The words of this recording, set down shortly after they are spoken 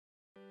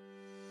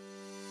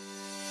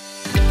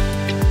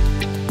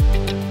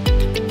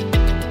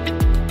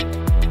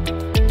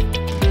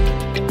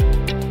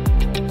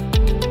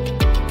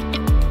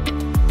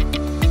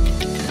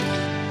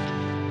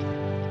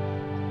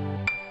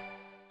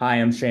Hi,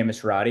 I'm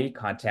Seamus Roddy,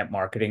 Content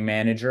Marketing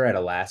Manager at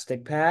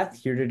elasticpath,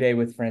 here today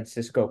with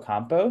Francisco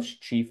Campos,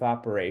 Chief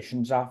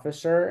Operations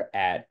Officer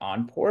at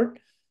Onport.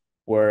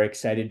 We're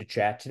excited to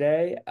chat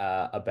today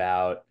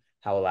about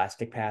how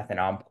elasticpath and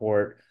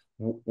Onport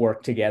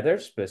work together,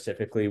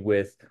 specifically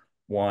with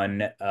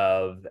one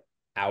of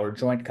our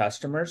joint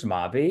customers,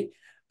 Maavee.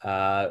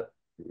 Uh,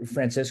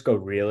 Francisco,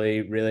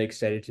 really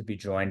excited to be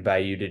joined by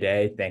you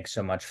today. Thanks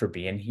so much for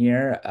being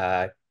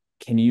here.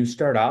 Can you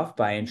start off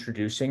by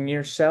introducing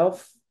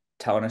yourself,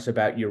 telling us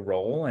about your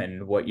role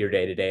and what your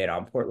day-to-day at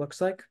Onport looks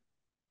like?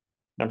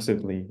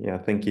 Absolutely. Yeah.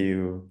 Thank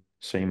you,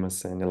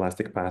 Seamus and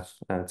elasticpath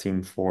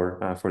team for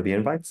the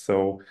invite.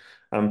 So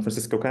I'm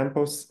Francisco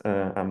Campos.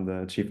 I'm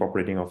the Chief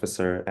Operating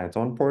Officer at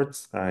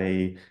Onport.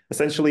 I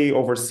essentially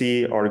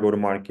oversee our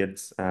go-to-market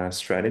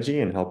strategy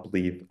and help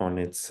lead on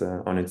its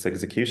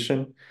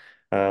execution.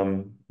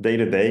 Day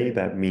to day,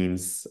 that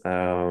means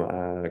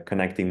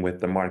connecting with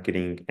the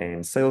marketing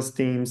and sales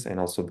teams and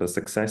also the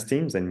success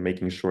teams and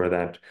making sure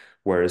that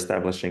we're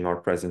establishing our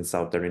presence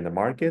out there in the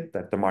market,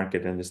 that the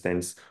market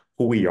understands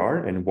who we are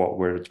and what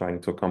we're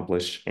trying to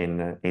accomplish in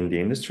the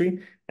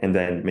industry, and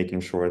then making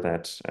sure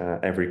that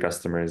every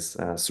customer is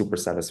super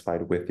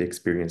satisfied with the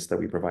experience that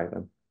we provide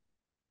them.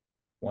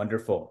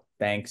 Wonderful.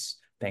 Thanks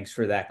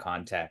for that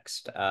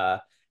context.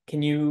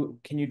 Can you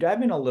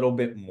dive in a little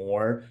bit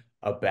more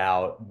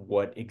about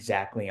what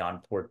exactly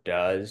Onport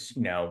does?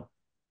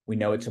 We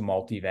know it's a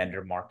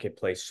multi-vendor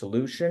marketplace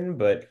solution,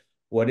 but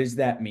what does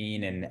that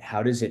mean and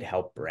how does it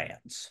help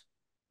brands?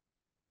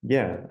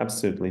 Yeah,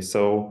 absolutely.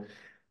 So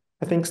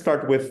I think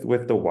start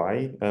with the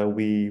why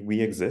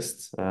we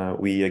exist.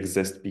 We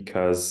exist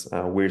because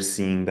we're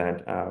seeing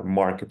that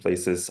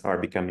marketplaces are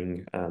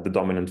becoming the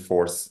dominant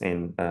force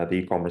in the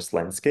e-commerce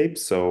landscape.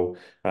 So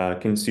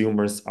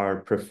consumers are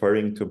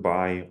preferring to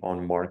buy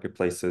on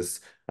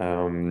marketplaces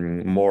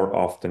more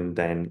often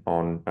than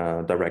on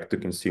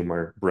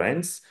direct-to-consumer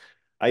brands.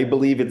 I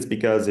believe it's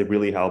because it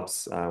really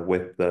helps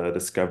with the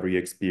discovery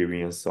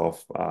experience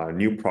of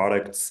new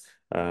products,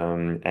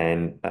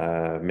 and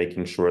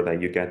making sure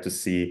that you get to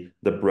see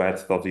the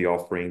breadth of the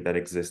offering that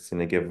exists in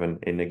a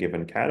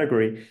given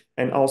category.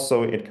 And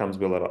also it comes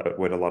with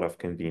a lot of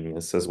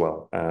convenience as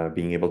well,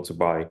 being able to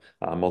buy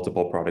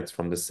multiple products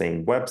from the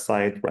same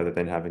website rather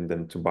than having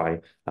them to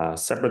buy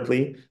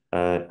separately.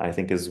 I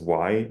think is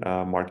why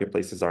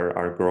marketplaces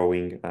are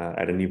growing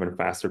at an even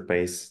faster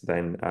pace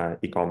than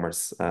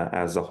e-commerce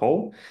as a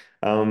whole.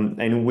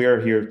 And we're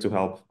here to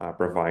help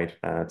provide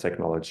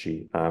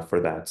technology for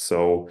that.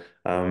 So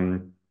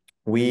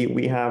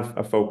we have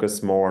a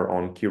focus more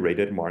on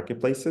curated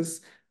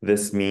marketplaces.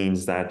 This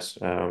means that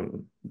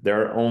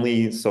there are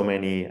only so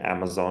many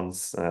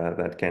Amazons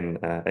that can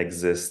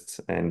exist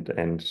and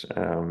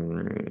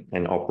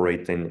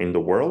operate in the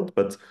world.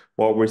 But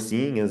what we're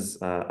seeing is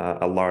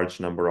a large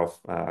number of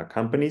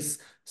companies.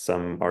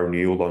 Some are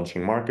new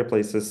launching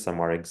marketplaces. Some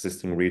are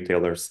existing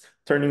retailers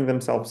turning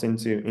themselves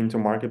into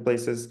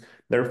marketplaces.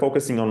 They're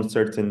focusing on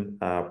certain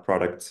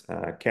product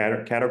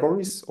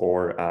categories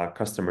or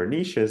customer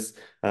niches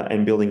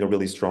and building a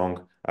really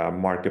strong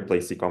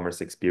marketplace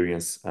e-commerce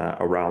experience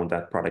around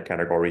that product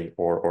category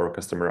or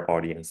customer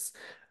audience.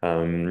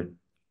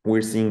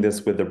 We're seeing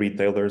this with the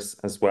retailers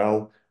as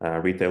well.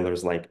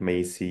 Retailers like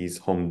Macy's,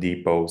 Home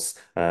Depot's,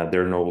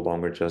 they're no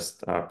longer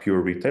just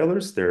pure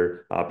retailers.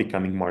 They're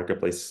becoming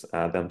marketplace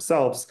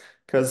themselves,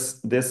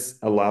 because this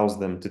allows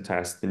them to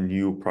test the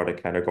new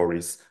product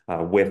categories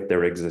with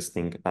their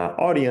existing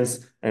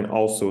audience and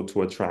also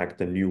to attract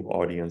the new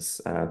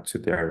audience to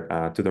their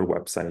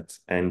website.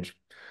 And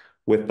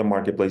with the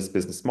marketplace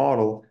business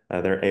model,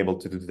 they're able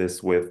to do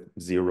this with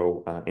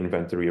zero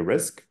inventory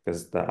risk,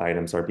 because the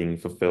items are being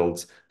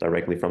fulfilled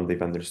directly from the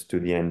vendors to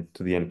the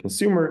end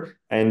consumer,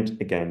 and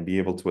again be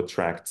able to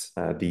attract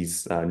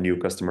these new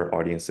customer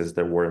audiences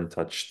that were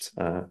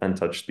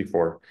untouched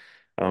before.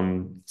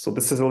 So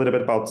this is a little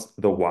bit about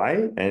the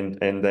why, and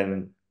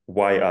then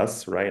why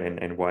us, right?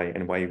 And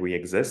why we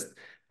exist.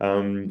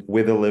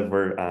 We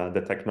deliver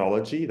the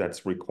technology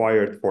that's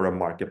required for a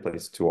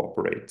marketplace to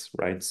operate,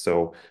 right?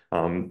 So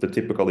the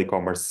typical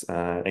e-commerce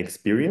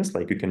experience,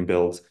 like you can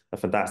build a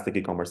fantastic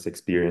e-commerce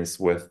experience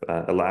with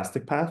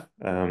elasticpath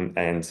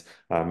and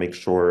make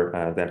sure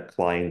that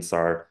clients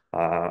are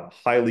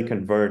highly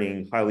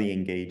converting, highly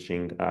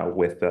engaging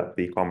with the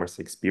e-commerce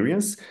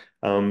experience.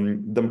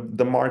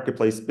 The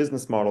marketplace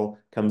business model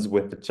comes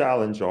with the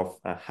challenge of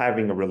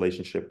having a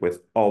relationship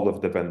with all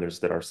of the vendors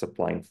that are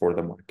supplying for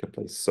the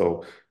marketplace.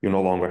 So you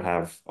no longer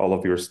have all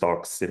of your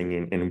stocks sitting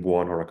in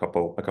one or a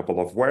couple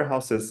of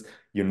warehouses.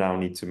 You now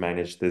need to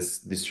manage this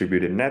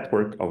distributed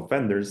network of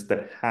vendors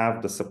that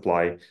have the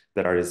supply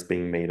that is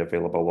being made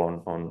available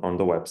on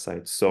the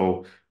website.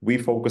 So we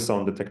focus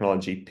on the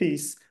technology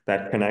piece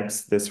that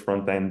connects this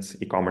front-end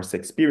e-commerce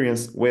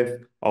experience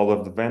with all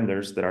of the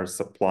vendors that are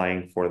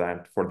supplying for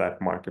that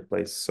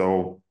marketplace.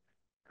 So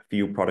a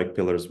few product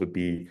pillars would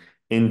be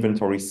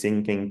inventory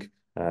syncing,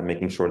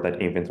 making sure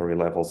that inventory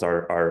levels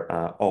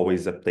are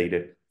always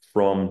updated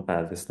from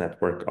this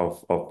network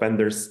of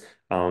vendors.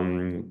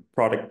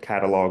 product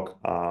catalog,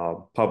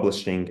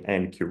 publishing,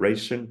 and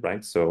curation,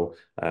 right? So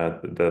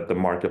the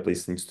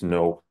marketplace needs to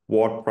know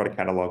what product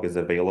catalog is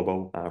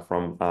available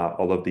from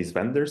all of these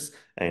vendors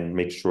and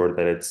make sure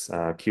that it's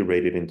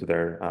curated into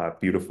their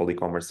beautiful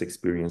e-commerce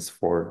experience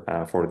for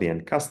the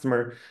end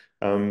customer.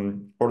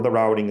 Order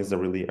routing is a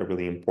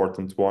really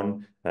important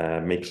one.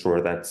 Make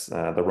sure that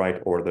the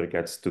right order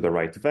gets to the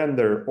right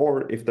vendor,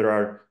 or if there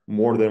are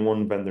more than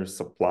one vendor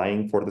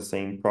supplying for the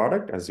same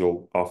product, as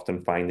you'll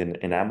often find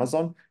in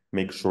Amazon,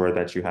 make sure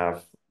that you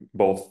have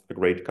both a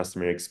great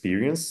customer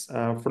experience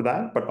for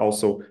that, but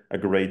also a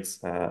great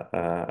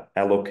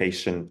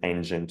allocation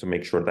engine to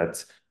make sure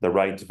that the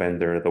right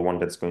vendor, the one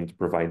that's going to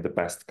provide the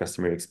best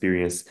customer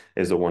experience,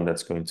 is the one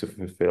that's going to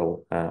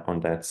fulfill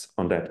on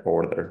that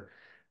order.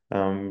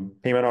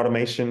 Payment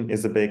automation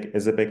is a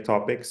big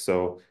topic.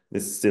 So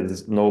this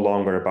is no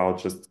longer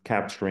about just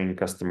capturing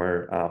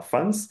customer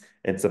funds.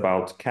 It's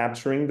about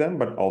capturing them,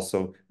 but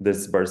also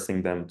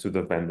disbursing them to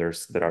the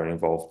vendors that are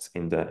involved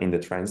in the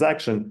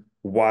transaction,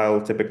 while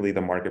typically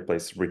the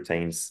marketplace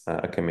retains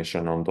a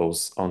commission on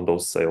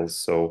those sales.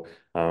 So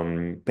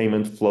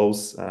payment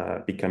flows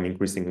become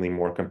increasingly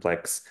more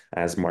complex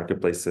as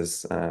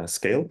marketplaces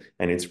scale,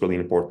 and it's really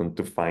important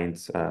to find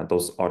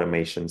those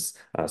automations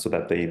so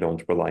that they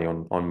don't rely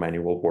on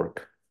manual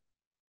work.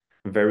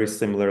 Very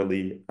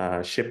similarly,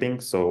 shipping.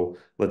 So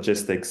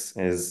logistics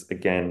is,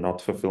 again, not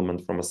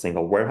fulfillment from a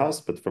single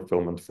warehouse, but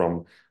fulfillment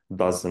from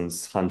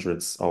dozens,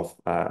 hundreds of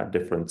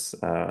different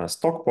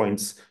stock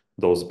points,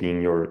 those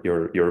being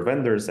your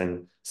vendors.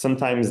 And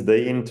sometimes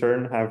they, in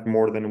turn, have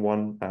more than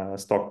one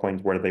stock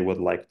point where they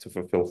would like to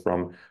fulfill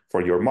from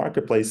for your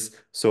marketplace.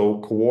 So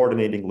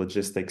coordinating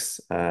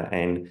logistics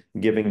and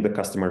giving the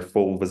customer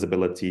full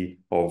visibility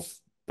of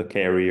the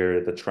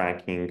carrier, the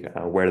tracking,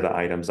 where the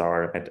items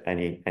are at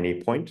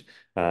any point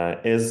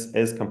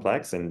is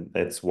complex, and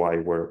that's why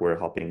we're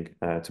helping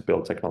to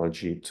build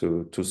technology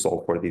to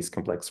solve for these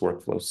complex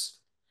workflows.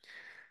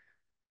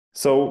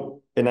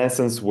 So in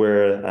essence,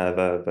 we're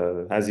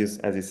as you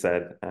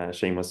said,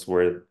 Seamus,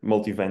 we're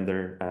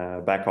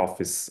multi-vendor back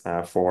office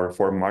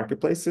for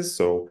marketplaces.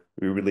 So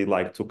we really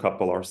like to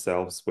couple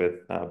ourselves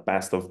with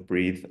best of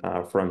breed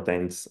front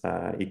end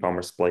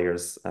e-commerce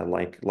players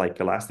like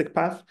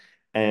elasticpath.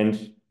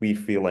 And we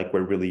feel like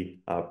we're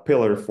really a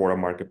pillar for a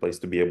marketplace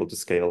to be able to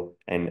scale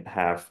and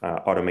have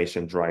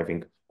automation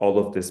driving all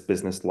of this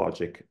business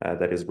logic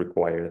that is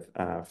required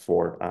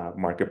for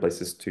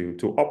marketplaces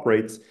to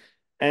operate.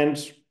 And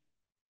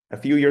a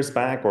few years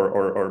back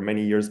or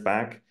many years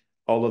back,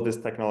 all of this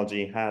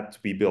technology had to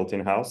be built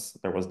in-house.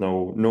 There was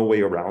no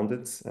way around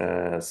it.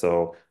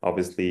 So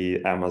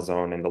obviously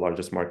Amazon and the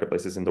largest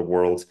marketplaces in the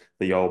world,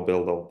 they all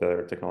build all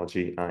their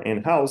technology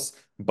in-house.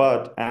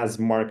 But as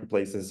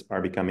marketplaces are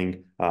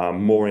becoming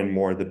more and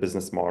more the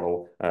business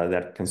model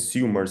that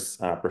consumers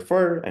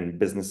prefer, and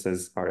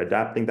businesses are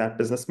adapting that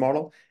business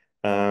model,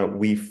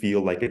 we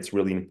feel like it's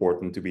really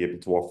important to be able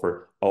to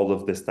offer all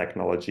of this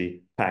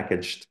technology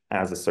packaged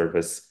as a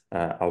service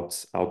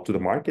out to the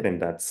market,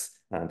 and that's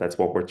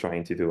what we're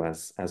trying to do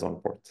as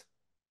Onport.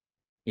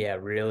 Yeah,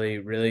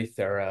 really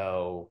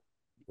thorough,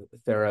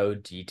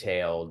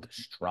 detailed,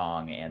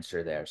 strong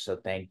answer there. So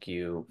thank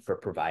you for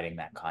providing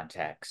that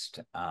context.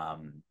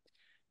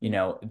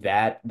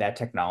 That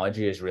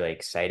technology is really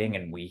exciting,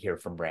 and we hear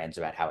from brands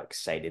about how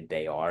excited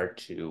they are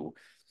to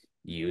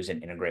use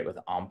and integrate with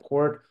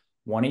Onport.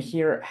 Want to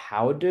hear,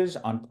 how does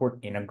Onport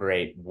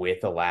integrate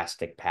with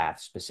elasticpath,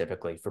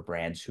 specifically for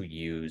brands who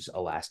use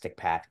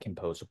elasticpath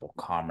composable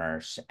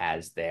commerce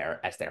as their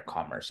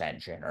commerce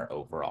engine or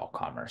overall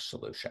commerce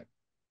solution?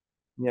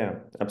 Yeah,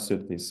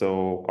 absolutely.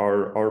 So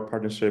our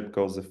partnership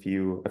goes a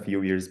few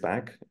years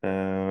back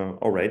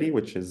already,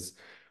 which is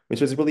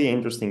really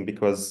interesting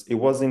because it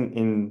was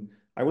in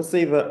I would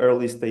say the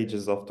early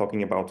stages of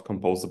talking about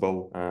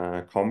composable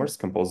commerce,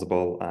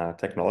 composable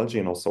technology,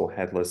 and also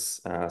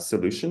headless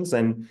solutions.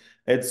 And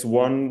it's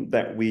one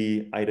that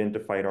we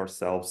identified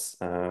ourselves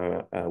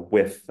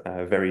with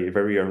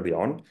very early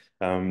on,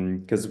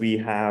 because we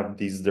have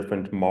these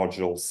different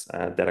modules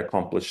that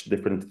accomplish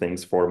different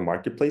things for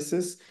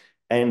marketplaces.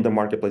 And the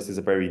marketplace is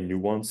a very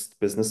nuanced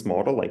business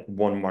model. Like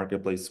one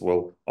marketplace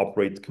will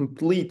operate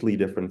completely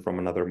different from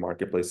another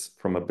marketplace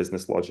from a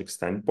business logic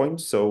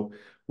standpoint. So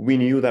we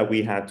knew that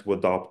we had to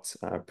adopt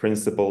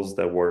principles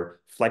that were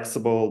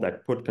flexible,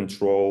 that put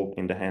control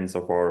in the hands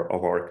of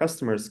our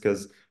customers,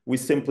 because we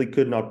simply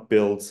could not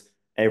build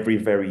every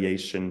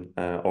variation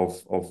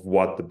of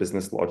what the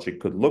business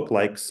logic could look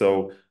like.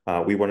 So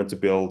we wanted to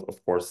build,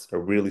 of course, a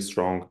really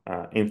strong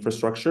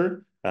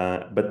infrastructure,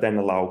 but then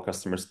allow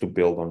customers to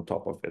build on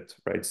top of it,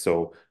 right?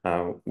 So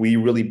we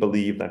really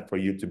believe that for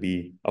you to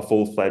be a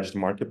full-fledged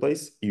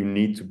marketplace, you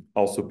need to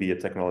also be a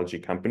technology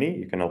company.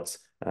 You cannot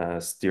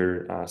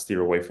steer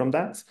away from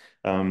that.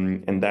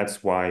 And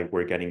that's why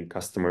we're getting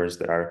customers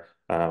that are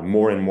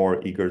more and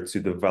more eager to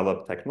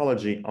develop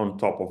technology on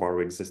top of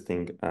our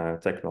existing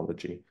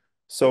technology.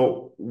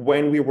 So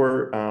when we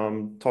were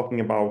talking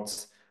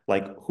about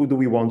like who do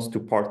we want to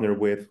partner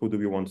with, who do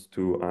we want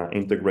to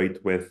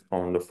integrate with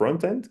on the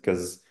front end,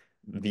 because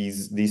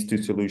these two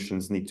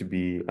solutions need to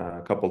be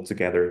coupled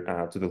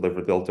together to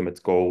deliver the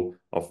ultimate goal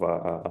of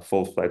a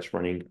full-fledged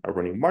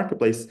running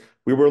marketplace.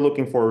 We were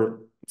looking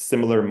for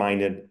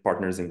similar-minded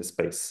partners in the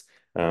space.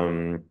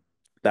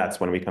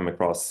 That's when we come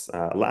across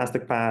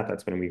elasticpath.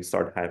 That's when we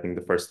start having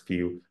the first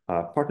few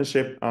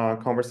partnership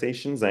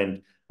conversations,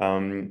 and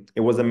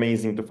it was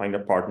amazing to find a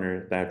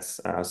partner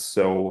that's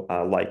so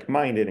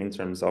like-minded in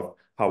terms of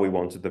how we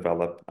want to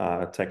develop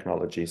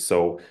technology.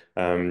 So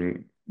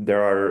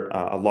there are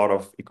a lot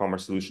of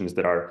e-commerce solutions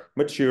that are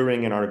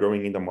maturing and are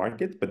growing in the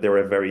market, but they're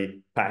a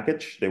very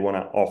package. They want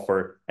to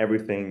offer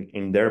everything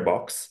in their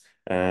box.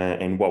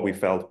 And what we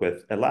felt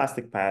with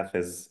elasticpath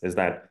is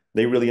that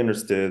they really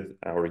understood,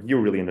 or you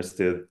really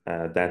understood,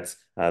 that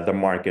the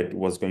market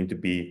was going to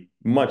be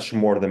much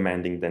more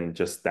demanding than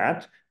just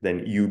that,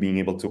 than you being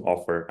able to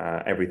offer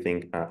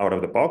everything out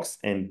of the box,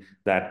 and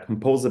that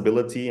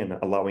composability and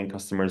allowing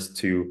customers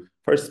to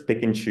first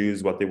pick and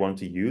choose what they want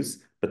to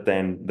use, but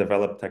then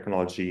develop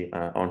technology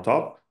on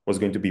top was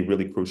going to be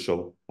really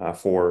crucial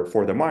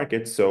for the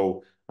market.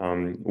 So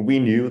we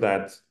knew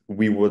that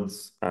we would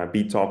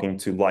be talking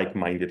to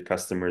like-minded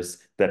customers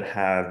that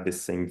have the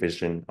same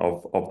vision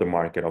of the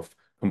market, of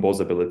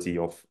composability,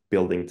 of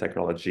building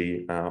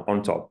technology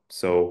on top.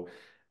 So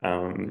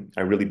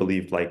I really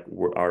believe like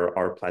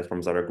our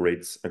platforms are a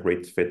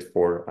great fit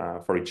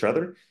for each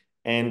other.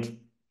 And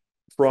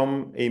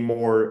from a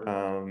more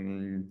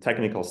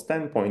technical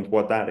standpoint,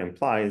 what that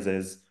implies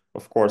is,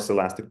 of course,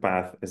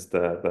 elasticpath is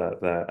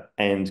the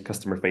end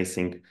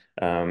customer-facing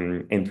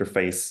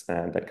interface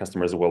that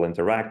customers will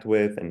interact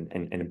with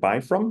and buy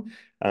from.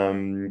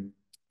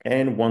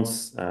 And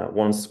once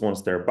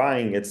they're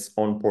buying, it's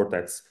Onport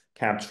that's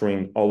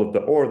capturing all of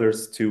the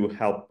orders to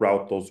help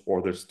route those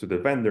orders to the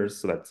vendors,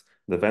 so that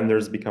the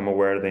vendors become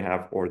aware they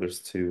have orders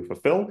to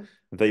fulfill.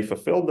 They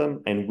fulfill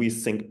them, and we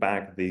sync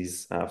back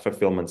these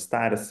fulfillment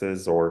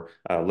statuses or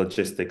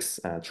logistics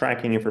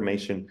tracking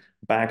information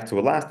back to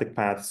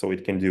elasticpath, so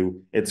it can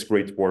do its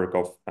great work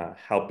of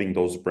helping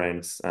those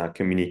brands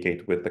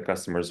communicate with the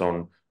customers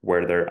on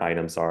where their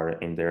items are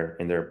in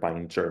their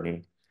buying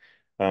journey.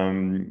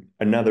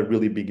 Another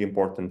really big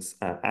important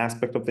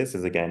aspect of this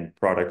is, again,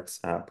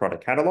 product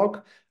catalog.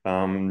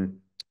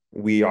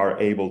 We are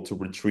able to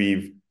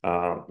retrieve,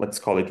 let's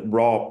call it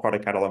raw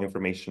product catalog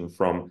information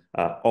from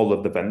all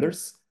of the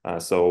vendors.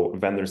 So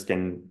vendors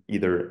can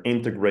either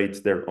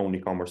integrate their own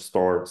e-commerce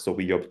store, so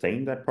we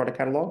obtain that product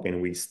catalog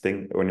and we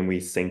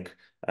sync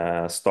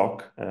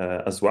stock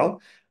as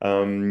well.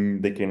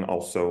 They can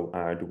also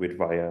do it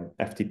via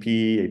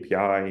FTP,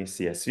 API,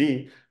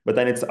 CSV, but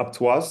then it's up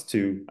to us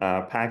to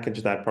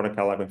package that product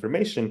catalog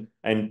information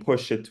and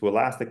push it to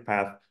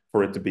elasticpath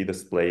for it to be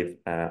displayed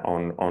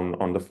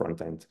on the front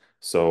end.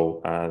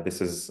 So this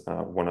is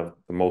one of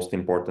the most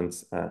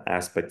important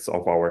aspects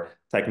of our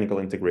technical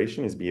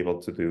integration, is be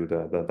able to do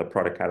the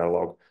product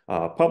catalog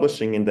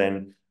publishing. And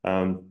then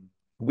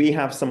we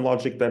have some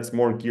logic that's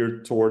more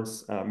geared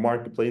towards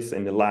marketplace,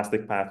 and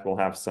elasticpath will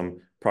have some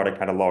product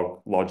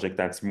catalog logic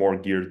that's more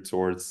geared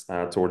towards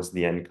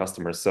the end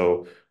customer.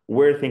 So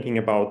we're thinking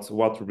about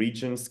what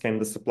regions can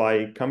the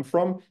supply come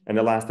from, and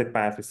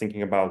elasticpath is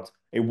thinking about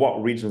in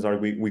what regions are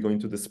we going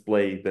to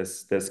display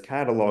this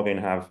catalog and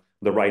have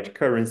the right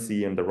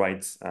currency and the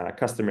right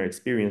customer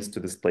experience to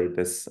display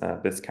this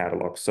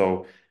catalog.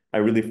 So I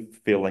really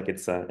feel like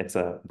it's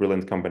a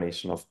brilliant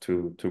combination of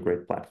two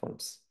great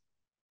platforms.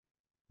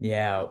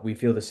 Yeah, we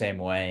feel the same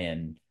way.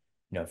 And,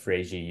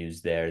 phrase you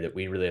used there that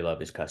we really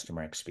love is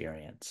customer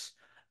experience.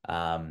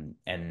 And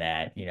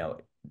that,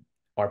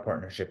 our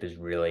partnership is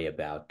really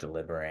about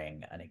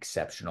delivering an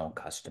exceptional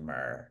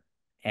customer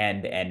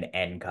and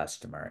end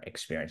customer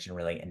experience, and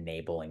really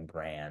enabling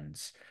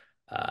brands,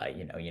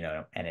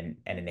 and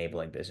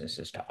enabling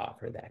businesses to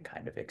offer that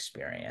kind of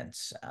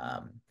experience.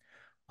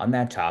 On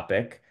that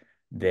topic,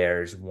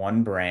 there's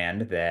one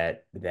brand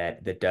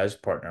that does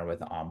partner with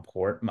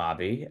Onport,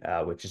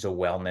 Maavee, which is a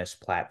wellness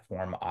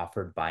platform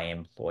offered by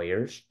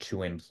employers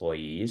to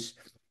employees.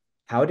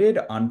 How did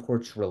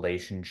Onport's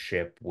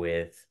relationship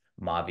with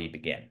Maavee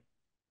begin?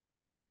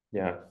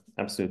 Yeah,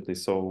 absolutely.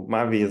 So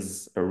Maavee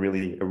is a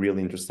really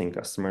interesting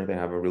customer. They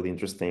have a really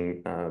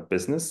interesting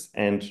business,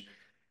 and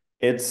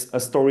it's a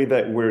story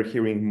that we're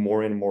hearing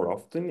more and more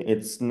often.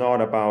 It's not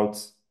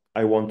about,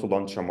 I want to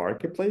launch a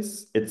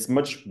marketplace. It's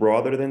much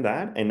broader than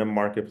that, and a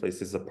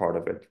marketplace is a part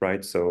of it,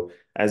 right? So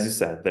as you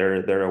said,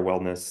 they're a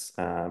wellness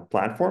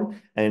platform,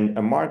 and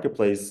a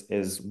marketplace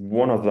is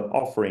one of the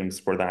offerings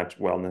for that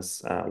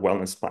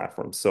wellness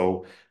platform.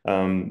 So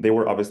they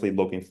were obviously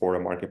looking for a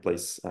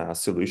marketplace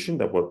solution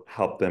that would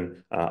help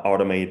them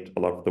automate a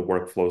lot of the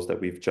workflows that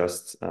we've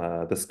just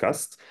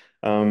discussed.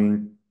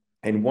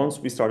 And once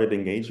we started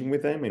engaging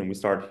with them and we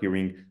started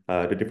hearing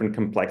the different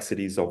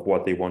complexities of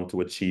what they want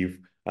to achieve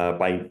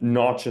by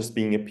not just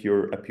being a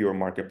pure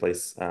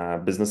marketplace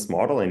business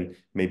model, and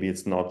maybe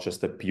it's not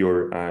just a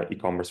pure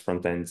e-commerce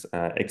front-end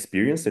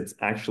experience, it's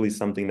actually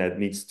something that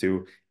needs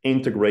to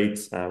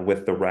integrate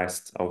with the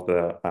rest of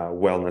the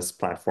wellness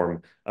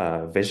platform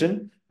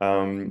vision.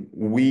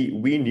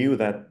 we knew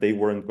that they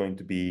weren't going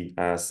to be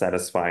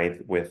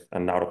satisfied with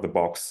an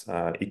out-of-the-box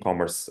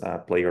e-commerce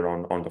player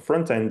on the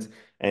front end,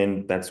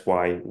 and that's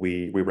why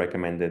we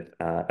recommended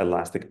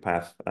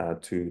elasticpath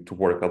to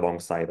work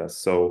alongside us.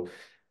 So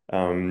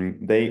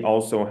they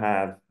also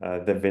have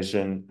the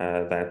vision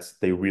that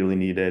they really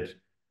needed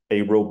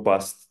a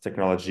robust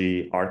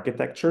technology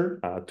architecture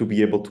to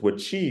be able to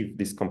achieve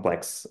this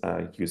complex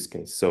use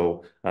case.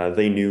 So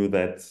they knew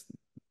that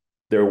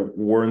they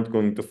weren't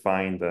going to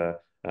find a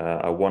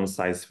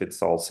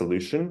one-size-fits-all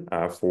solution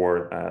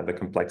for the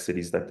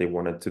complexities that they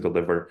wanted to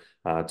deliver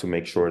to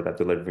make sure that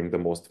delivering the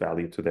most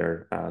value to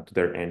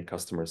their end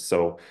customers.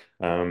 So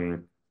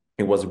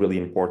it was really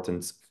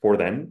important for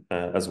them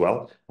as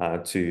well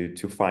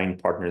to find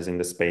partners in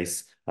the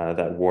space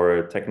that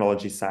were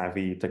technology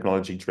savvy,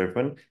 technology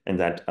driven, and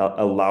that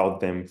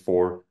allowed them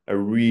for a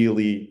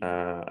really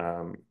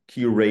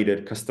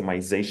curated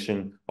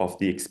customization of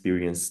the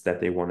experience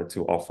that they wanted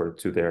to offer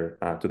to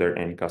their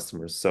end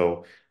customers.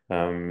 So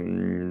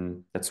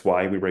that's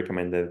why we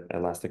recommended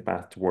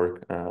elasticpath to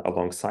work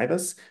alongside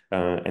us,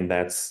 and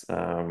that's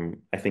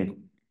I think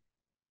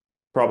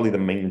probably the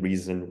main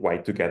reason why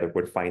together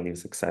we're finding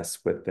success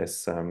with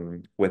this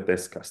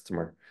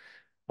customer.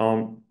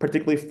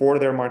 Particularly for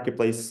their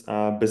marketplace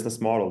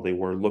business model, they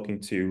were looking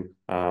to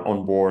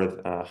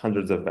onboard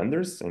hundreds of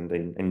vendors,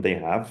 and they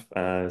have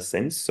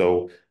since.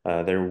 So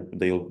they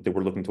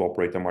were looking to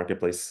operate their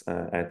marketplace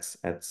at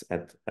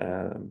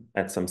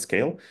some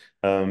scale.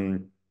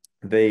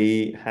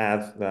 They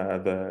have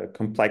the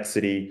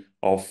complexity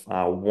of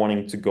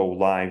wanting to go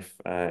live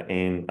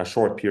in a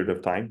short period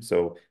of time.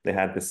 So they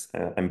had this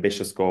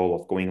ambitious goal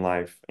of going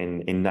live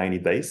in 90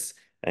 days.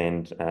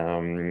 And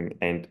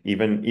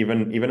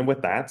even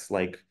with that,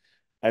 like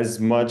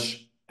as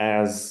much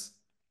as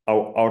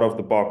out of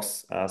the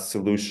box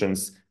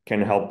solutions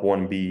can help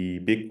one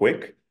be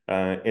quick,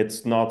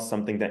 it's not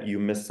something that you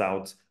miss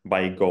out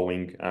by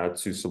going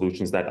to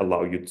solutions that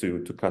allow you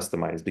to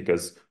customize,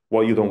 because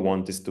what you don't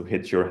want is to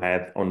hit your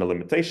head on a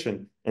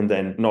limitation and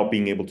then not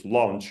being able to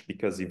launch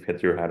because you've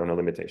hit your head on a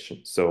limitation.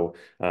 So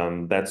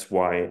that's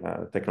why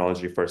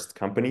technology first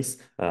companies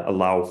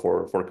allow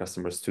for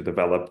customers to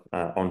develop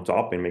on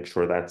top and make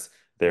sure that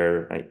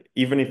they're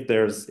even if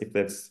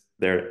that's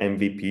their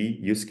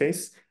MVP use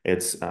case,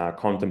 it's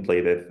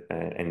contemplated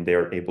and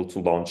they're able to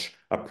launch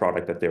a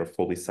product that they're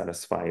fully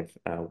satisfied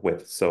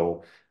with.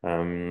 So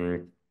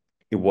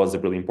it was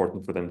really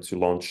important for them to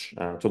launch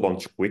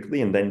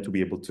quickly and then to be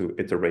able to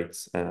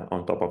iterate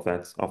on top of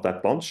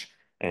that launch.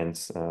 And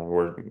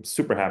we're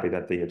super happy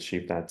that they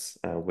achieved that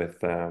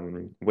with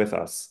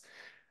us.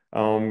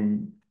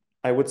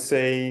 I would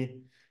say,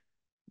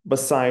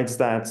 besides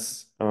that,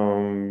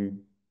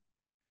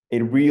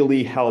 it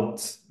really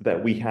helped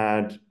that we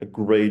had a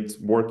great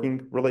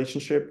working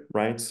relationship,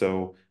 right?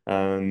 So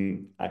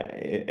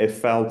it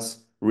felt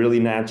really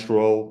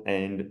natural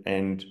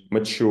and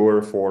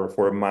mature for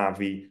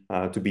Maavee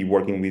to be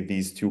working with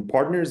these two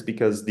partners,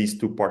 because these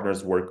two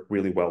partners work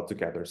really well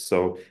together.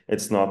 So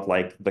it's not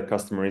like the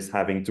customer is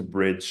having to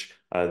bridge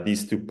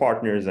these two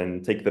partners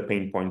and take the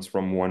pain points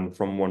from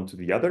one to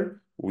the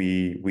other.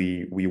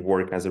 We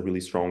work as a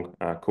really strong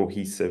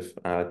cohesive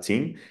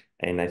team.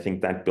 And I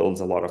think that builds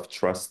a lot of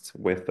trust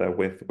with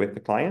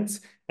the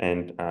clients,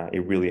 and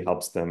it really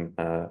helps them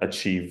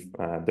achieve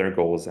their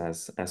goals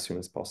as soon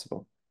as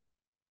possible.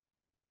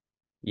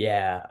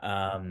 Yeah,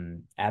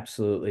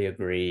 absolutely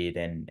agreed.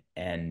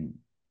 And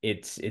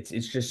it's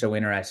just so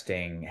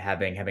interesting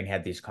having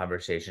had these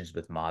conversations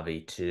with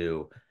Mavi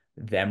too,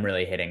 them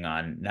really hitting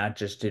on not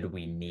just did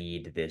we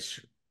need this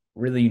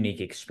really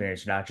unique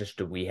experience, not just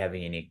do we have a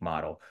unique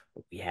model,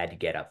 but we had to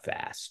get up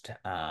fast.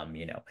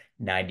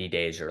 90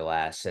 days or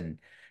less. And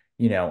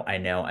I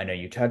know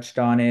you touched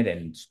on it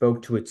and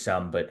spoke to it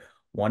some, but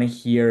want to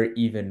hear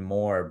even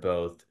more,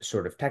 both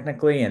sort of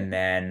technically and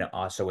then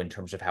also in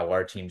terms of how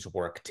our teams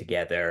work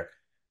together.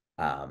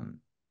 Um,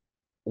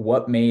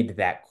 what made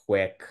that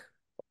quick,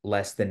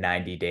 less than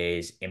 90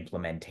 days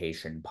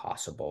implementation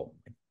possible?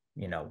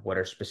 What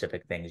are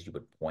specific things you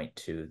would point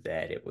to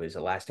that it was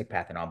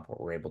elasticpath and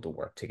Onport were able to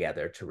work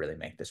together to really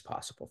make this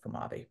possible for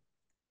Mavi?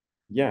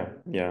 Yeah,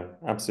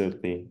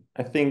 absolutely.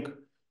 I think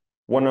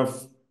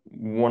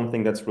one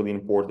thing that's really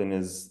important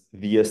is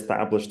the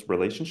established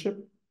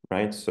relationship,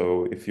 right?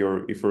 So if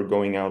you're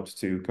going out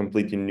to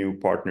completely new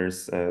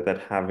partners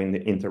that haven't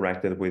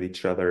interacted with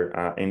each other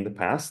in the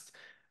past,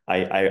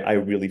 I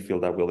really feel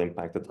that will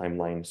impact the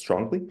timeline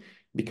strongly.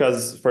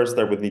 Because first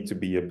there would need to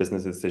be a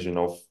business decision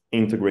of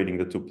integrating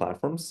the two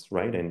platforms,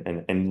 right?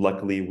 And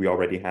luckily we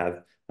already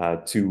have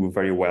two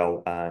very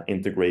well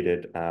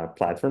integrated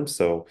platforms.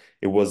 So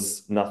it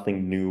was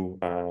nothing new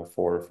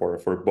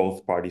for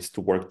both parties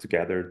to work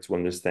together to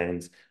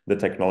understand the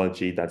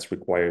technology that's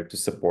required to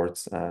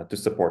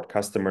support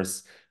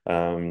customers.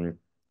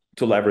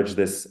 To leverage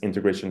this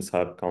integrations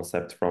hub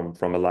concept from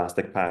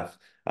Elasticpath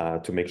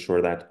to make sure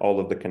that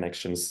all of the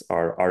connections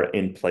are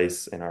in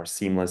place and are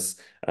seamless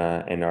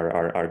and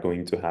are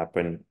going to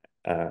happen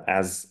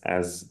as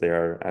they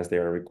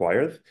are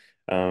required.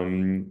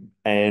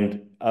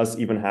 and us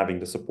even having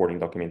the supporting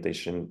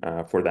documentation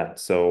for that.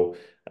 So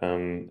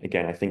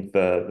again, I think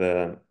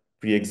the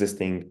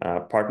pre-existing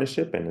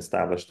partnership and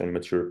established and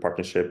mature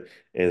partnership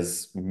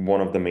is one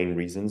of the main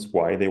reasons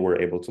why they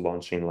were able to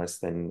launch in less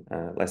than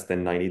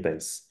 90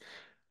 days.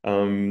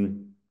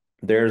 Um,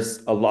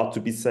 there's a lot to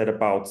be said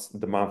about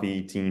the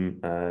Maavee team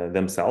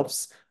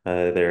themselves.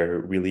 They're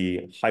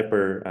really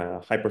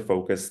hyper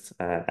focused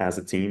as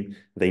a team.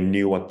 They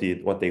knew what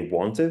they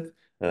wanted.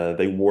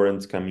 They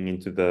weren't coming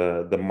into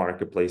the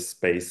marketplace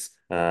space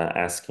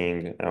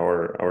asking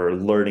or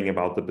learning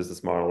about the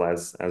business model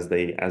as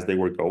they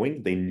were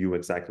going. They knew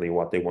exactly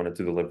what they wanted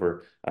to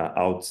deliver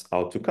out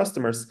to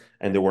customers,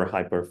 and they were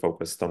hyper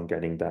focused on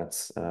getting that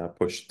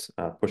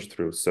pushed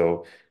through.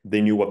 So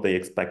they knew what they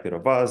expected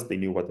of us. They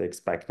knew what they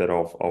expected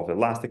of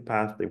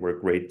elasticpath. They were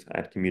great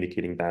at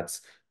communicating that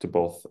to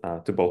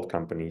both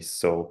companies.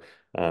 So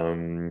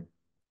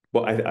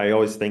but I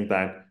always think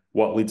that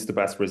what leads to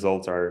best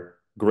results are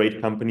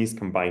great companies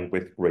combined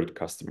with great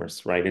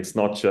customers, right? It's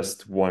not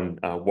just one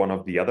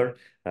of the other.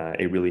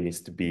 It really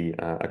needs to be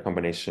a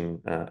combination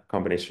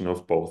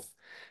of both.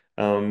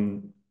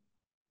 Um,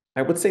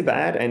 I would say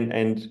that,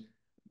 and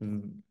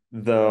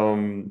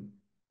the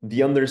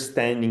the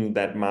understanding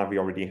that Maavee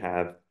already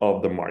had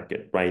of the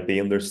market, right? They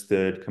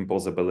understood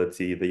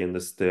composability, they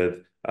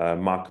understood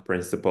mock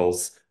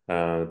principles,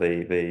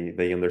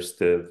 they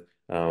understood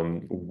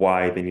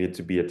why they needed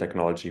to be a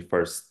technology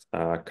first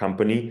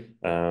company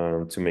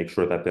to make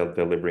sure that they're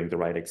delivering the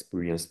right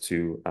experience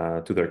to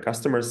their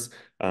customers.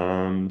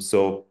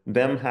 So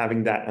them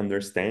having that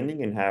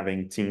understanding and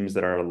having teams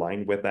that are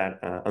aligned with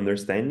that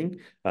understanding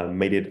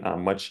made it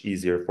much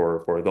easier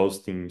for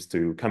those teams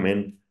to come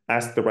in,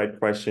 ask the right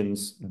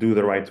questions, do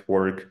the right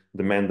work,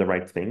 demand the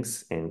right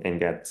things, and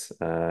get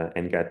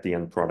the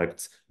end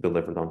product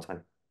delivered on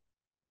time.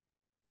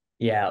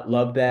 Yeah,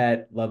 love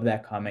that. Love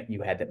that comment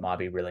you had that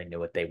Maavee really knew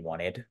what they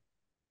wanted,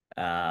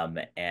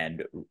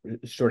 and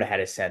sort of had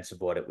a sense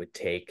of what it would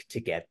take to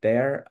get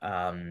there.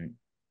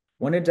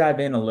 Want to dive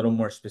in a little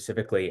more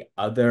specifically,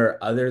 other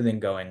than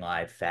going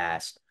live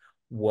fast,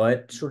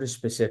 what sort of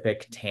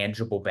specific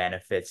tangible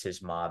benefits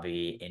is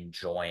Maavee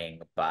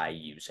enjoying by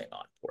using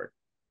Onport?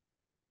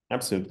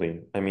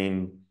 Absolutely. I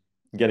mean,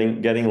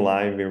 getting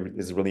live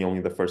is really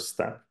only the first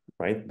step,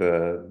 right?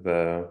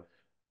 The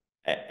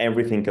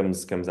everything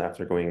comes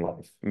after going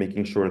live.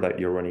 Making sure that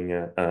you're running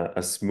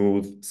a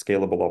smooth,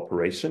 scalable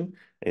operation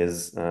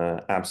is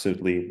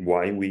absolutely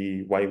why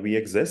we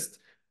exist.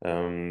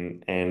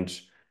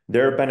 And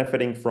they're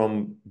benefiting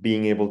from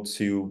being able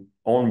to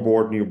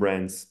onboard new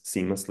brands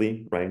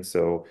seamlessly, right?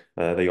 So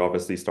they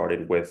obviously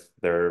started with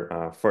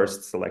their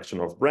first selection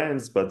of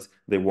brands, but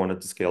they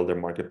wanted to scale their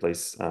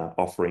marketplace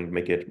offering,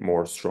 make it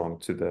more strong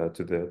to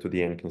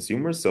the end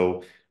consumer.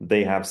 So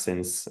they have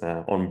since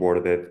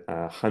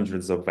onboarded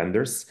hundreds of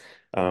vendors.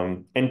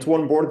 And to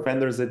onboard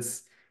vendors,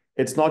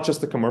 it's not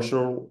just a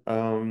commercial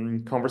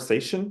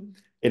conversation.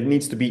 It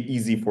needs to be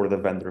easy for the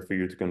vendor for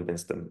you to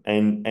convince them.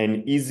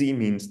 And easy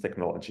means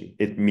technology.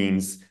 It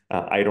means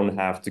I don't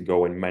have to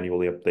go and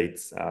manually update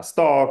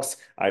stocks.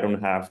 I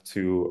don't have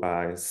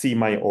to see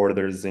my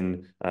orders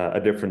in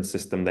a different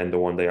system than the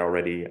one that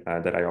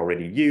I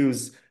already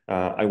use.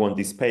 I want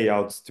these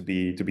payouts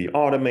to be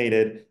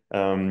automated.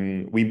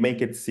 We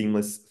make it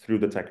seamless through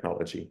the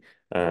technology.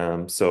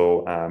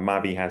 So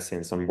Maavee has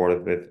since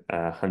onboarded with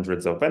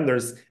hundreds of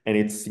vendors, and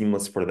it's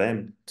seamless for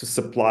them to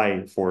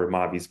supply for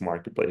Maavee's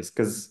marketplace.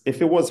 Because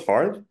if it was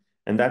hard,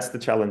 and that's the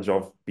challenge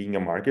of being a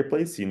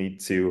marketplace, you need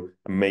to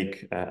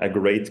make a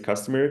great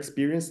customer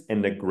experience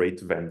and a great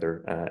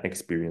vendor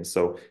experience.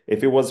 So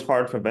if it was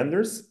hard for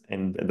vendors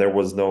and there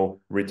was no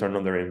return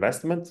on their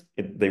investment,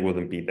 they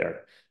wouldn't be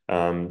there.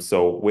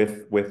 So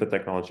with the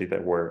technology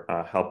that we're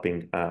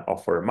helping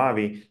offer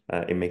Maavee,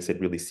 it makes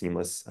it really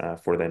seamless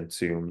for them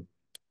to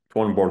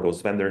onboard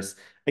those vendors.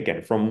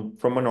 Again, from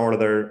an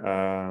order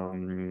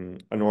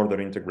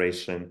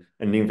integration,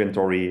 an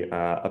inventory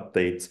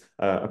update,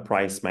 a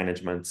price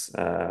management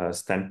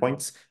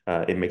standpoint,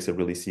 it makes it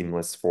really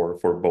seamless for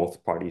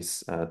both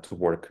parties to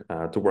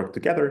work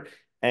together.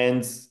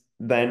 And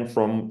then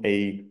from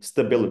a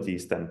stability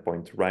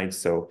standpoint, right?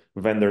 So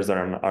vendors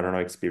are not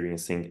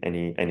experiencing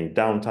any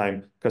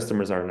downtime.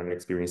 Customers are not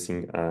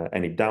experiencing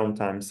any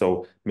downtime.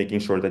 So making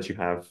sure that you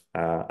have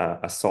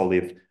a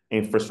solid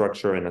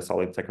infrastructure and a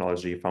solid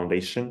technology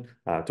foundation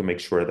to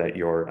make sure that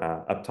your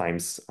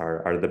uptimes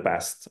are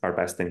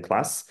best in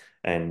class.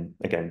 And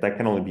again, that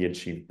can only be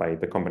achieved by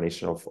the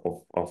combination of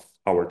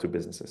our two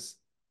businesses.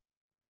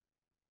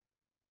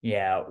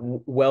 Yeah,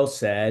 well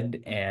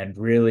said, and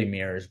really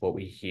mirrors what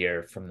we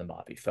hear from the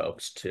Maavee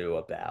folks too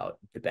about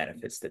the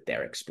benefits that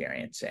they're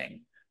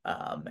experiencing,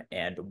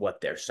 and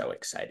what they're so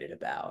excited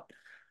about.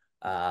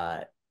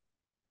 Uh,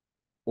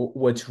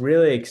 what's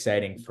really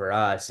exciting for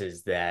us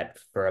is that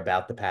for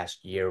about the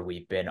past year,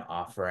 we've been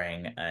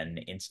offering an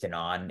instant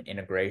on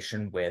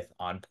integration with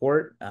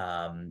Onport,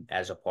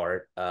 as a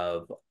part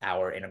of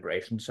our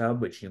integration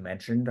sub, which you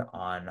mentioned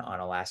on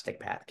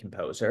Elastic Path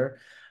Composer.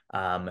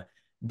 Um,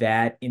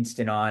 that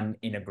instant on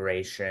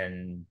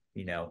integration,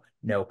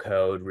 no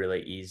code,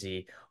 really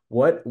easy.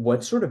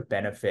 What sort of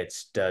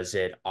benefits does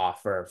it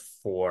offer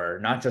for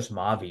not just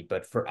Maavee,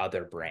 but for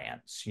other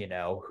brands,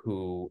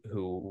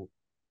 who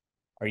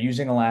are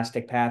using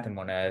Elastic Path and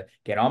want to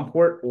get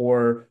Onport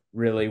or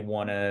really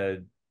want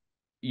to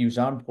use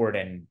Onport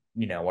and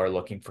are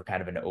looking for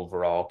kind of an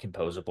overall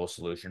composable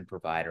solution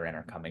provider and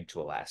are coming to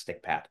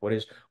Elastic Path? What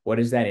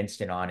is that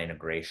instant on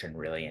integration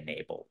really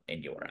enable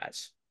in your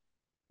eyes?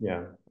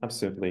 Yeah,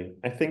 absolutely.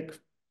 I think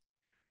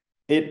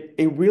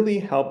it really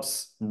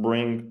helps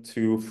bring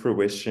to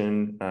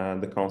fruition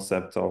the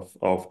concept of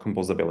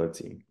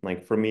composability.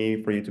 Like for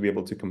me, for you to be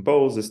able to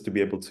compose is to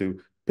be able to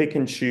pick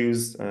and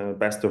choose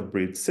best of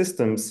breed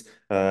systems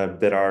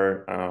that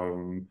are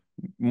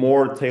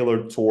more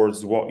tailored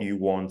towards what you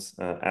want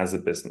as a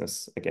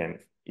business. Again,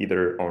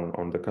 either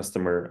on the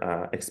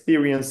customer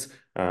experience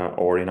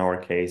or in our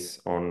case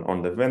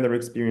on the vendor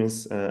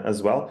experience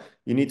as well.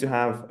 You need to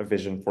have a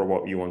vision for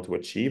what you want to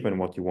achieve and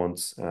what you want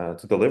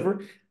to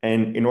deliver.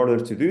 And in order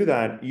to do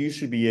that, you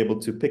should be able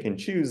to pick and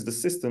choose the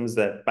systems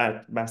that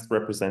best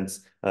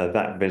represents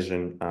that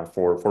vision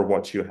for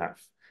what you have.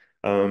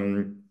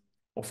 Um,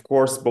 of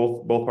course,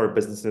 both our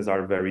businesses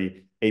are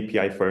very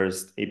API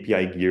first,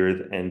 API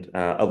geared, and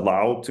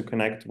allowed to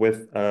connect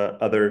with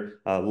other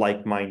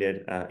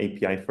like-minded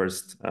API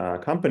first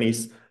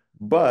companies.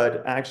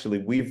 But actually,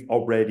 we've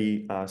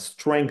already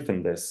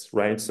strengthened this,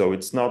 right? So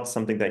it's not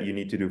something that you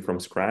need to do from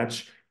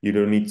scratch. You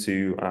don't need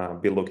to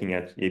be looking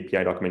at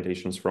API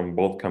documentations from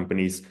both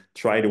companies,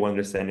 try to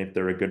understand if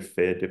they're a good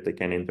fit, if they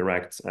can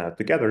interact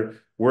together.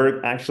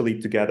 We're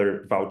actually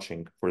together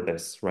vouching for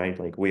this, right?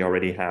 Like we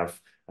already have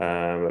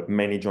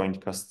many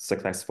joint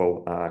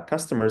successful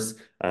customers.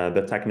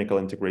 The technical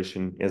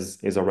integration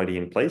is already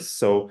in place.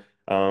 So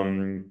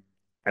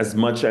as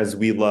much as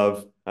we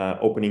love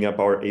opening up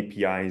our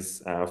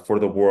APIs for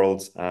the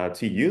world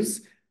to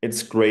use,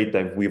 it's great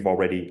that we've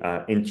already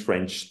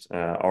entrenched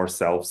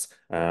ourselves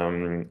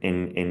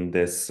in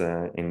this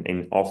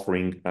in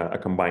offering a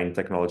combined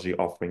technology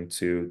offering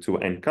to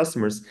end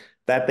customers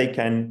that they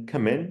can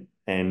come in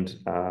and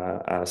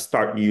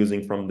start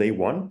using from day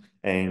one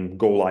and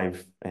go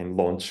live and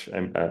launch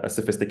a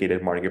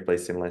sophisticated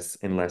marketplace in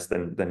less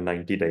than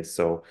 90 days.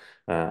 So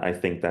I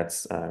think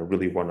that's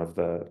really one of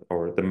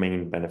the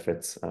main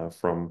benefits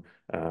from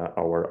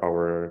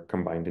our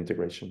combined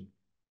integration.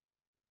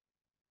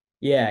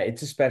 Yeah,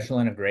 it's a special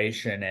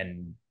integration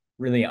and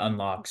really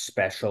unlocks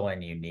special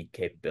and unique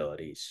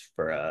capabilities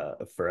for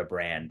a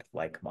brand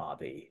like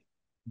Maavee.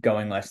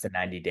 Going less than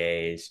 90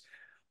 days,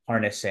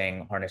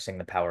 harnessing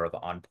the power of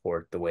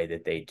Onport the way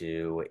that they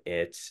do.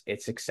 It's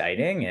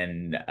exciting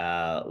and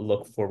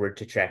look forward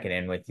to checking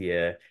in with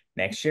you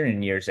next year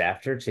and years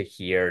after to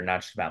hear not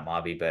just about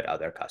Maavee, but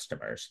other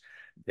customers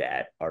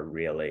that are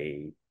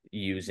really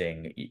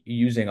using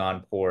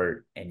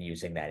Onport and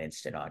using that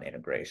instant on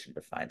integration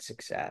to find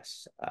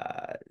success.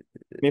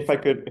 If I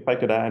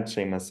could add,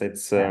 Seamus,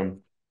 it's Yeah.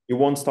 it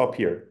won't stop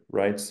here,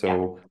 right? Yeah.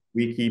 So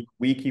we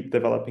keep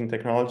developing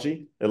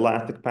technology.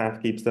 Elastic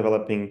Path keeps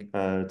developing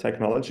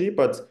technology,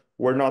 but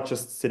we're not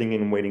just sitting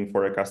and waiting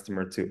for a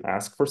customer to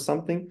ask for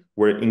something.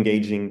 We're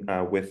engaging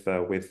with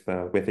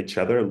each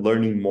other,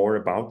 learning more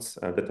about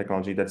the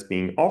technology that's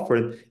being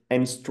offered,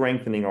 and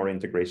strengthening our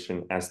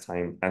integration as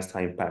time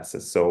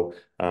passes. So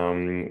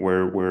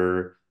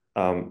we're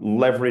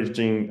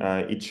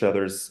leveraging each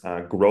other's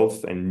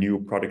growth and new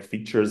product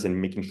features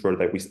and making sure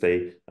that we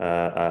stay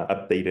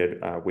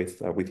updated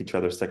with each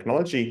other's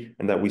technology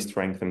and that we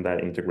strengthen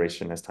that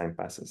integration as time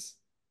passes.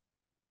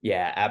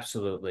 Yeah,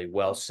 absolutely.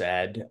 Well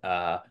said.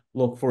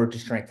 Look forward to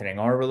strengthening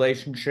our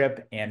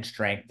relationship and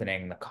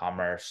strengthening the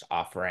commerce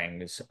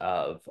offerings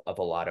of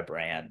a lot of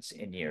brands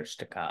in years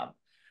to come.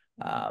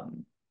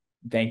 Um,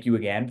 Thank you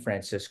again,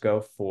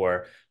 Francisco,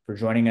 for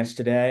joining us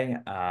today.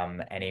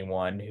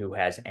 Anyone who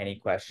has any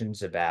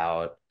questions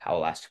about how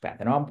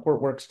ElasticPath and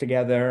Onport works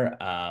together,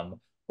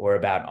 or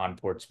about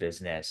Onport's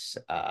business,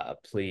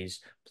 please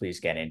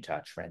get in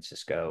touch.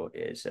 Francisco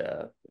is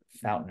a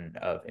fountain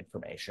of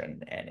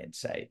information and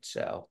insight.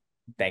 So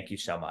thank you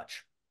so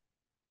much.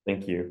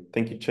 Thank you.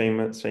 Thank you,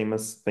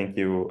 Seamus. Thank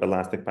you,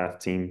 Elastic Path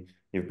team.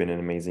 You've been an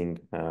amazing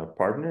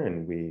partner,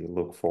 and we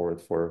look forward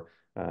for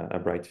a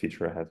bright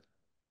future ahead.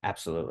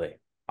 Absolutely.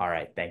 All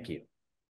right. Thank you.